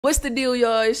What's the deal,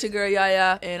 y'all? It's your girl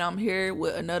Yaya, and I'm here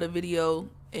with another video.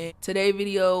 And today's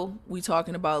video, we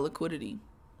talking about liquidity.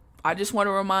 I just want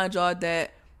to remind y'all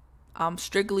that I'm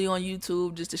strictly on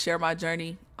YouTube just to share my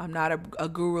journey. I'm not a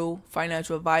guru,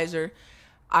 financial advisor.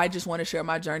 I just want to share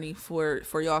my journey for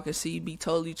y'all can see, be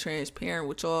totally transparent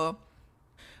with y'all.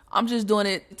 I'm just doing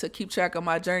it to keep track of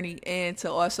my journey and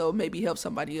to also maybe help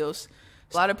somebody else.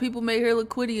 A lot of people may hear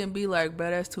liquidity and be like,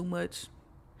 "Bro, that's too much.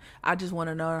 I just want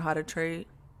to know how to trade.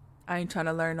 I ain't trying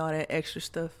to learn all that extra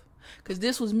stuff." Because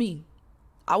this was me.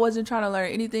 I wasn't trying to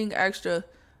learn anything extra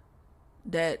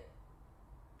that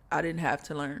I didn't have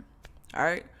to learn. All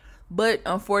right. But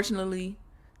unfortunately,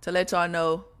 to let y'all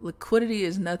know, liquidity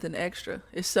is nothing extra.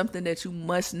 It's something that you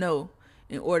must know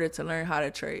in order to learn how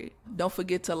to trade. Don't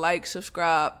forget to like,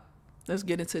 subscribe. Let's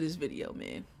get into this video,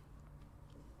 man.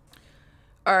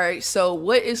 All right. So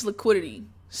what is liquidity?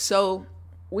 So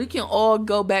we can all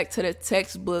go back to the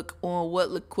textbook on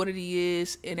what liquidity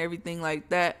is and everything like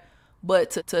that.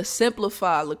 But to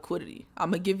simplify liquidity,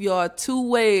 I'm going to give y'all two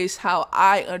ways how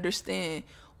I understand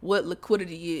what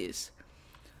liquidity is.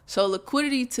 So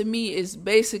liquidity to me is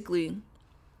basically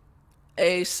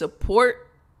a support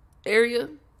area,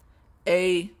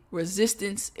 a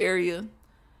resistance area,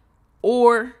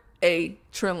 or a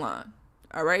trend line.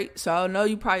 All right. So I know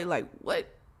you probably like, what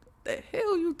the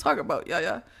hell you talking about?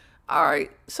 Yeah. All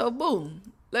right, so boom,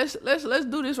 let's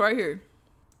do this right here.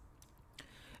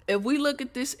 If we look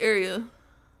at this area,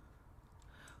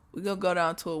 we're gonna go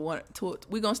down to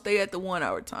we're gonna stay at the 1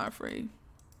 hour time frame.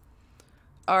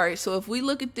 All right, so if we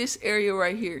look at this area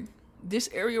right here,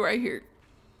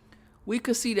 we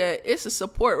could see that it's a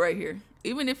support right here.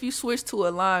 Even if you switch to a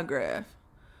line graph,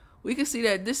 we can see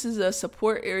that this is a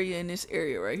support area in this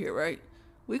area right here, right?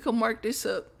 We can mark this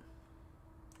up.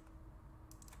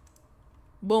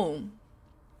 Boom.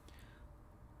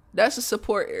 That's a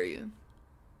support area.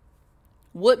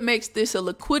 What makes this a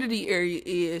liquidity area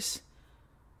is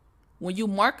when you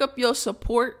mark up your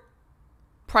support,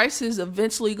 price is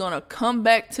eventually going to come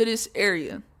back to this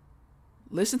area.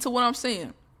 Listen to what I'm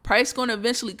saying. Price going to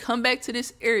eventually come back to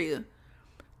this area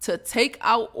to take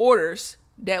out orders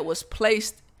that was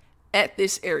placed at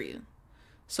this area.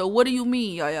 So what do you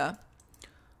mean, Yaya?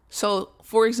 So,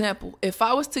 for example, if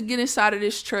I was to get inside of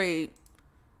this trade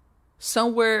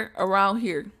somewhere around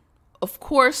here, of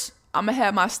course, I'm going to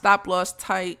have my stop loss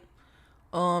tight.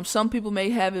 Some people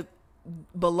may have it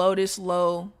below this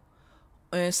low,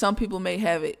 and some people may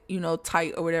have it,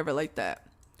 tight or whatever like that.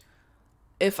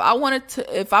 If I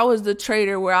was the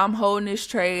trader where I'm holding this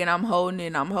trade and I'm holding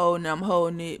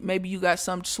it, maybe you got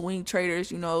some swing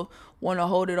traders, want to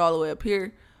hold it all the way up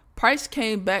here. Price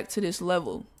came back to this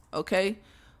level, okay?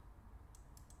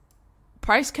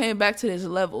 Price came back to this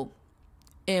level.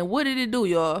 And what did it do,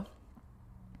 y'all?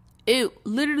 It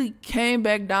literally came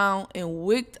back down and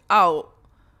wicked out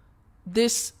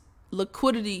this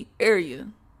liquidity area,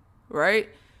 right?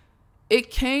 It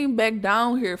came back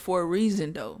down here for a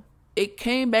reason, though. It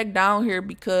came back down here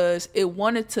because it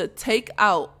wanted to take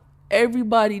out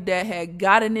everybody that had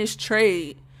gotten this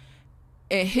trade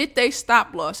and hit their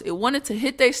stop loss. It wanted to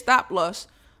hit their stop loss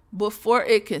before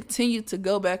it continued to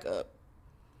go back up.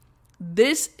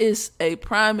 This is a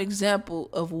prime example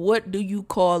of what do you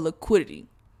call liquidity.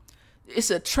 It's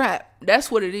a trap.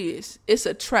 That's what it is. It's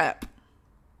a trap.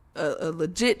 A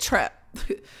legit trap.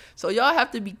 So y'all have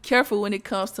to be careful when it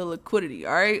comes to liquidity,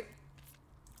 all right?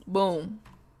 Boom.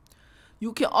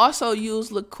 You can also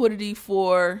use liquidity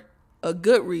for a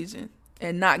good reason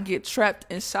and not get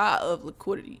trapped inside of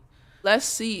liquidity. Let's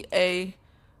see a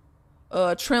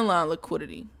trend line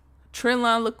liquidity. Trend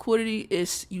line liquidity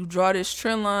is you draw this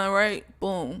trend line, right?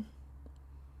 Boom.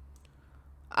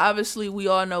 Obviously, we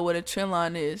all know what a trend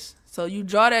line is. So you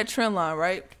draw that trend line,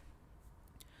 right?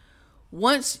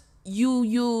 Once you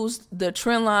use the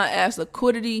trend line as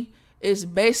liquidity, it's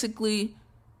basically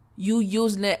you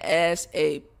using it as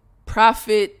a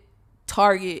profit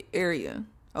target area,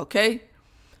 okay?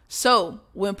 So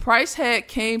when price had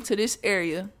came to this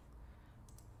area,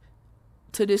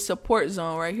 to this support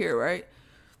zone right here, right?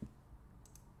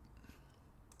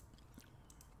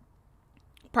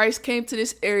 Price came to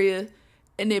this area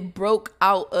and it broke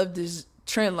out of this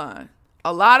trend line.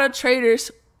 A lot of traders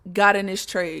got in this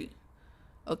trade.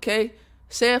 Okay?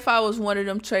 Say if I was one of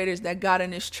them traders that got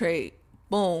in this trade.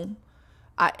 Boom.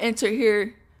 I enter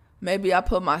here. Maybe I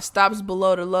put my stops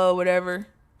below the low, whatever.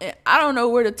 And I don't know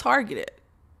where to target it.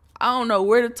 I don't know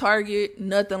where to target,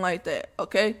 nothing like that.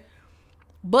 Okay?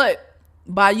 But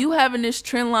by you having this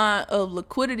trend line of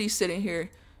liquidity sitting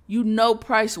here,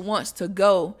 price wants to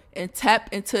go and tap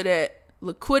into that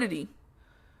liquidity.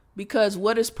 Because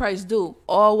what does price do?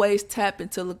 Always tap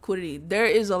into liquidity. There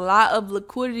is a lot of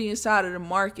liquidity inside of the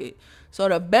market. So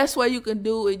the best way you can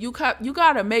do it, you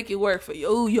got to make it work for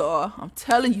you, y'all. I'm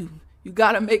telling you, you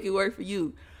got to make it work for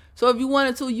you. So if you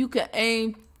wanted to, you can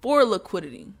aim for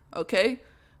liquidity, okay?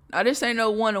 Now, this ain't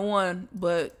no one-on-one,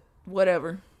 but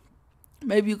whatever.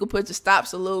 Maybe you could put your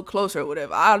stops a little closer or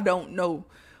whatever. I don't know.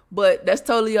 But that's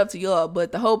totally up to y'all.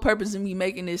 But the whole purpose of me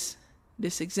making this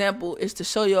example is to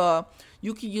show y'all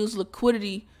you can use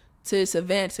liquidity to its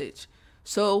advantage.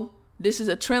 So this is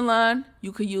a trend line.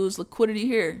 You can use liquidity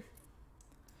here.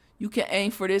 You can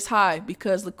aim for this high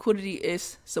because liquidity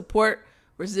is support,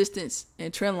 resistance,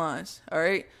 and trend lines. All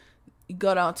right. You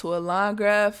go down to a line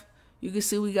graph. You can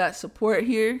see we got support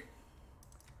here.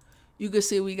 You can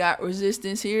see we got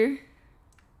resistance here.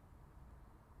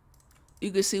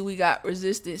 You can see we got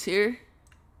resistance here.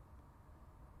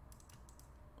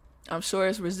 I'm sure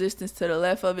it's resistance to the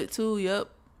left of it too. Yep.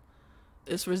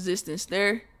 It's resistance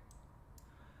there.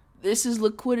 This is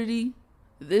liquidity.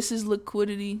 This is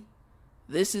liquidity.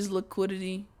 This is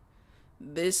liquidity.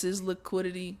 This is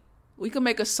liquidity. We can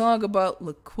make a song about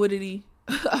liquidity.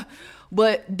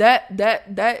 But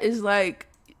that is like,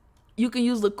 you can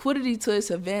use liquidity to its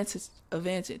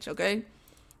advantage, okay?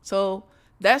 So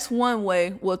that's one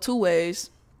way, well, two ways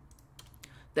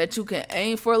that you can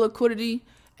aim for liquidity,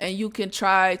 and you can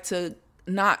try to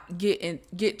not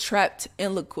get trapped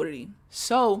in liquidity.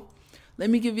 So let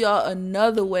me give y'all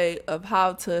another way of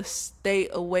how to stay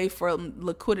away from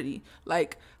liquidity,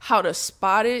 like how to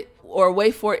spot it or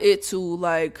wait for it to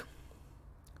like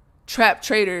trap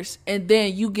traders and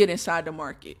then you get inside the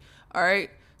market. All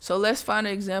right. So let's find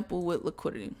an example with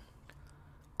liquidity.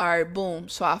 All right, boom.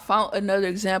 So I found another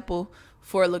example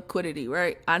for liquidity,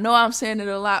 right? I know I'm saying it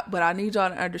a lot, but I need y'all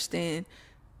to understand,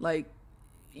 like,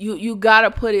 you got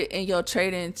to put it in your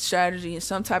trading strategy in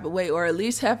some type of way, or at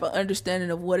least have an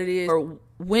understanding of what it is or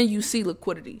when you see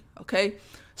liquidity, okay?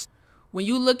 When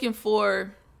you're looking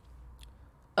for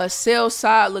a sell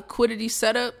side liquidity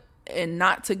setup and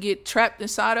not to get trapped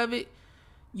inside of it,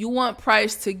 you want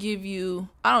price to give you,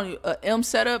 an M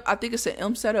setup. I think it's an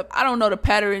M setup. I don't know the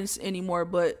patterns anymore,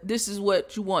 but this is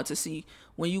what you want to see.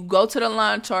 When you go to the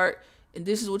line chart, and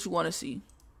this is what you want to see.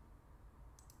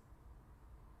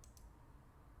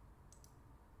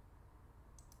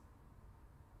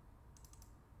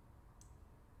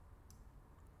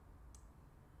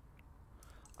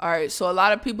 All right, so a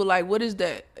lot of people like, what is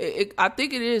that? I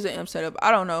think it is an M setup. I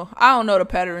don't know. I don't know the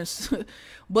patterns.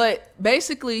 But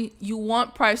basically, you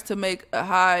want price to make a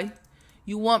high.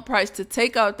 You want price to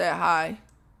take out that high.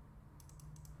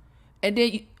 And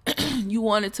then you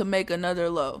want it to make another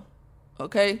low.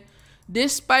 Okay?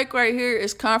 This spike right here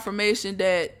is confirmation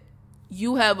that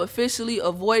you have officially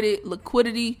avoided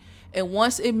liquidity. And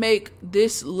once it make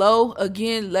this low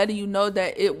again, letting you know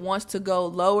that it wants to go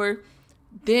lower,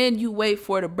 then you wait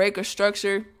for the breaker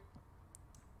structure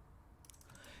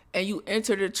and you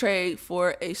enter the trade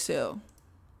for a sell.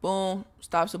 Boom,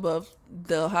 stops above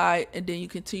the high, and then you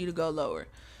continue to go lower.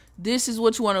 This is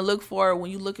what you want to look for when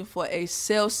you're looking for a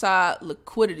sell side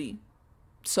liquidity.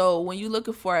 So when you're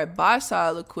looking for a buy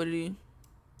side liquidity,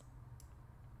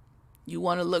 you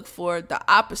want to look for the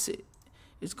opposite.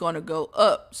 It's going to go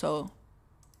up. So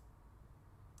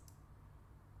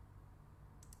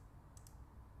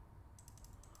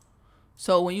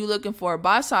when you're looking for a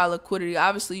buy side liquidity,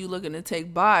 obviously you're looking to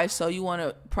take buy. So you want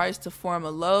a price to form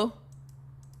a low.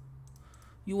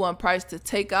 You want price to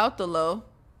take out the low.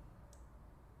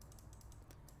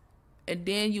 And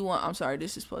then you want, I'm sorry,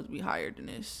 this is supposed to be higher than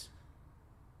this.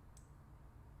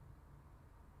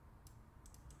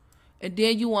 And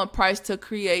then you want price to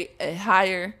create a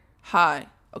higher high,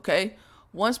 okay?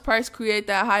 Once price create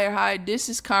that higher high, this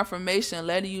is confirmation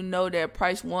letting you know that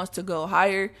price wants to go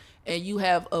higher and you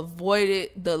have avoided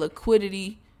the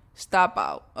liquidity stop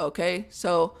out, okay?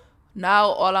 So now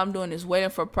all I'm doing is waiting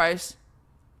for price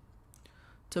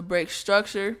to break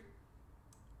structure.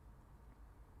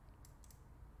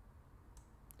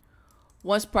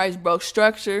 Once price broke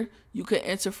structure, you can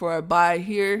enter for a buy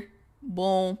here.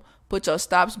 Boom. Put your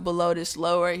stops below this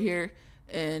low right here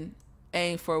and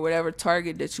aim for whatever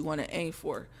target that you want to aim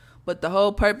for. But the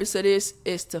whole purpose of this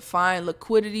is to find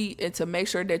liquidity and to make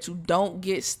sure that you don't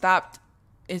get stopped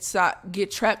inside,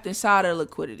 get trapped inside of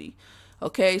liquidity.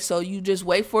 Okay, so you just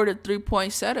wait for the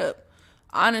 3-point setup.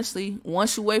 Honestly,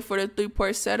 once you wait for the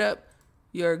 3-point setup,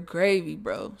 you're gravy,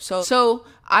 bro. So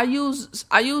I use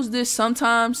this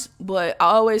sometimes, but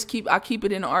I keep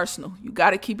it in the arsenal. You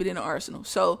got to keep it in the arsenal.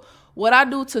 So what I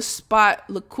do to spot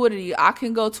liquidity, I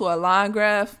can go to a line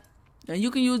graph, and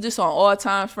you can use this on all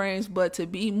time frames, but to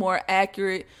be more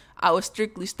accurate, I would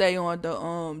strictly stay on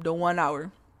the 1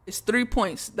 hour. It's 3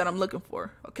 points that I'm looking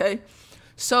for, okay?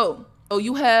 So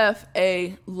you have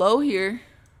a low here.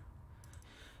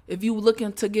 If you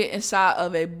looking to get inside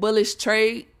of a bullish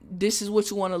trade, this is what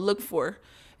you want to look for.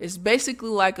 It's basically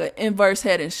like an inverse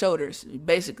head and shoulders.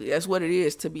 Basically, that's what it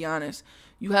is, to be honest.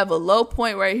 You have a low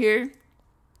point right here.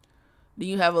 Then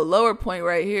you have a lower point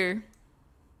right here.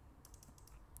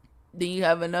 Then you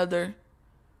have another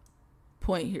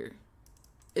point here.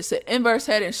 It's an inverse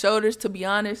head and shoulders, to be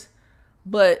honest.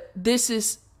 But this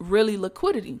is really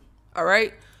liquidity, all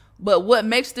right? But what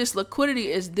makes this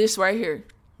liquidity is this right here,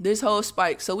 this whole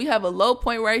spike. So we have a low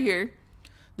point right here.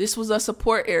 This was a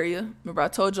support area. Remember, I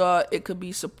told y'all it could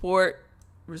be support,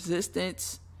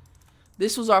 resistance.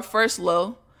 This was our first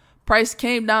low. Price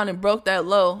came down and broke that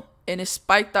low, and it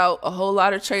spiked out a whole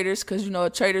lot of traders because, you know,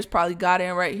 traders probably got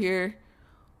in right here.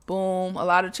 Boom. A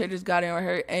lot of traders got in right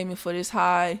here aiming for this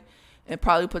high and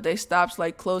probably put their stops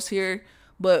like close here.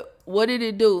 But what did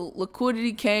it do?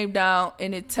 Liquidity came down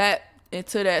and it tapped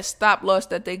into that stop loss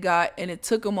that they got, and it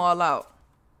took them all out.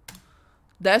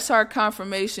 That's our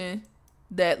confirmation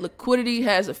that liquidity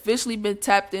has officially been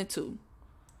tapped into.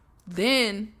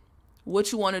 Then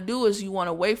what you want to do is you want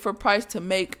to wait for price to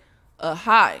make a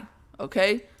high,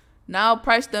 okay? Now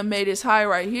price done made its high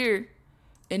right here,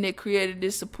 and it created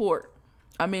this support.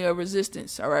 I mean a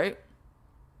resistance, all right?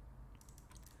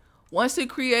 Once it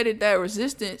created that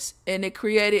resistance and it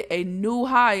created a new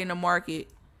high in the market,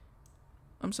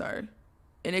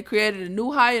 and it created a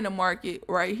new high in the market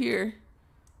right here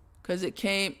because it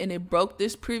came and it broke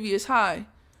this previous high.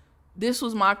 This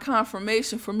was my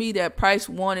confirmation for me that price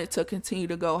wanted to continue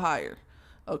to go higher,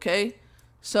 okay?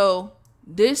 So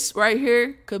this right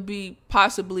here could be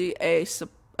possibly a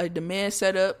demand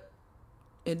setup,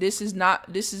 and this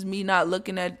is me not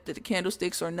looking at the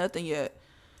candlesticks or nothing yet.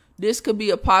 This could be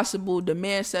a possible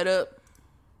demand setup,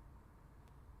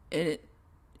 and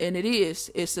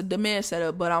it's a demand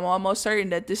setup, but I'm almost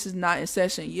certain that this is not in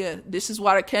session yet. This is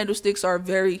why the candlesticks are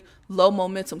very low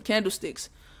momentum candlesticks,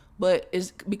 but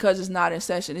it's because it's not in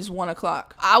session. It's 1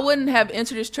 o'clock. I wouldn't have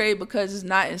entered this trade because it's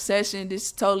not in session. This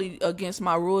is totally against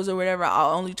my rules or whatever.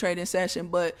 I'll only trade in session,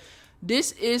 but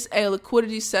this is a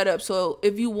liquidity setup. So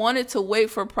if you wanted to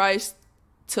wait for price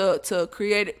to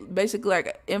create basically like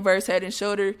an inverse head and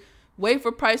shoulder, wait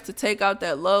for price to take out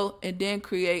that low and then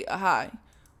create a high.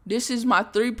 This is my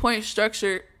 3-point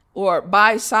structure or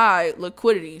buy side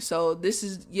liquidity. So this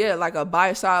is, yeah, like a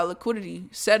buy side liquidity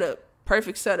setup,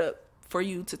 perfect setup for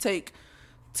you to take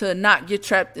to not get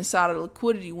trapped inside of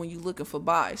liquidity when you're looking for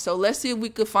buy. So let's see if we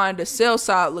could find a sell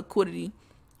side liquidity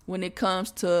when it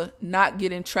comes to not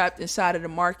getting trapped inside of the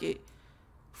market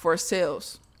for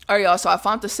sales. All right, y'all, so I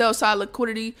found the sell side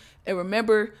liquidity, and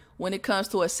remember, when it comes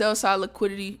to a sell side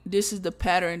liquidity, this is the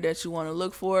pattern that you want to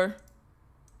look for.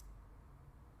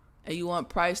 And you want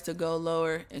price to go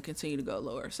lower and continue to go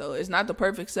lower. So it's not the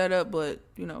perfect setup, but,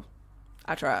 you know,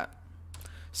 I tried.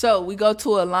 So we go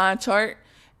to a line chart.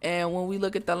 And when we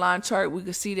look at the line chart, we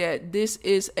can see that this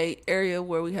is a area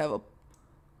where we have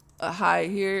a high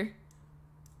here.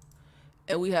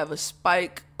 And we have a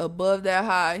spike above that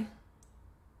high.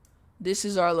 This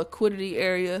is our liquidity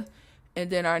area. And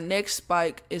then our next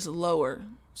spike is lower.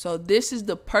 So this is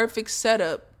the perfect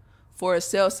setup for a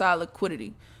sell side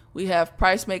liquidity. We have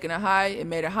price making a high, it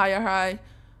made a higher high,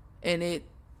 and it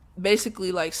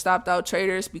basically like stopped out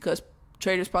traders because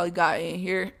traders probably got in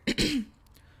here.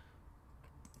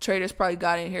 Traders probably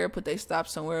got in here, put their stop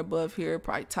somewhere above here,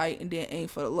 probably tight, and then aim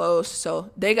for the lows. So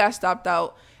they got stopped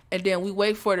out, and then we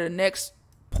wait for the next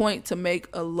point to make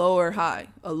a lower high,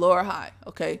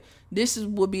 okay? This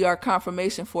would be our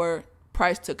confirmation for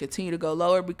price to continue to go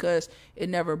lower because it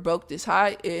never broke this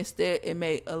high. Instead, it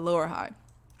made a lower high.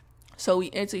 So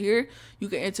we enter here, you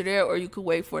can enter there, or you could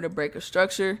wait for the break of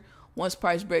structure. Once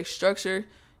price breaks structure,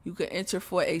 you can enter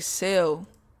for a sell,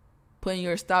 putting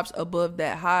your stops above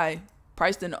that high.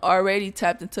 Price then already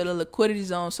tapped into the liquidity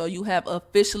zone, so you have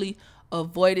officially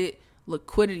avoided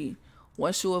liquidity.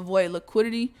 Once you avoid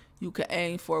liquidity, you can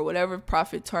aim for whatever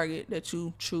profit target that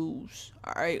you choose.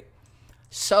 All right.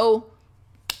 So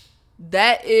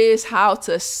that is how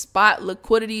to spot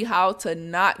liquidity, how to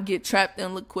not get trapped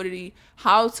in liquidity,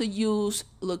 how to use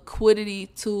liquidity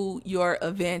to your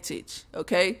advantage,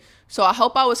 okay? So I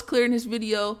hope I was clear in this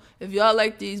video. If y'all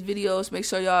like these videos, make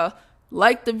sure y'all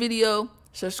like the video,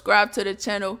 subscribe to the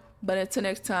channel. But until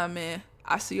next time, man,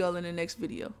 I'll see y'all in the next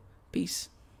video. Peace.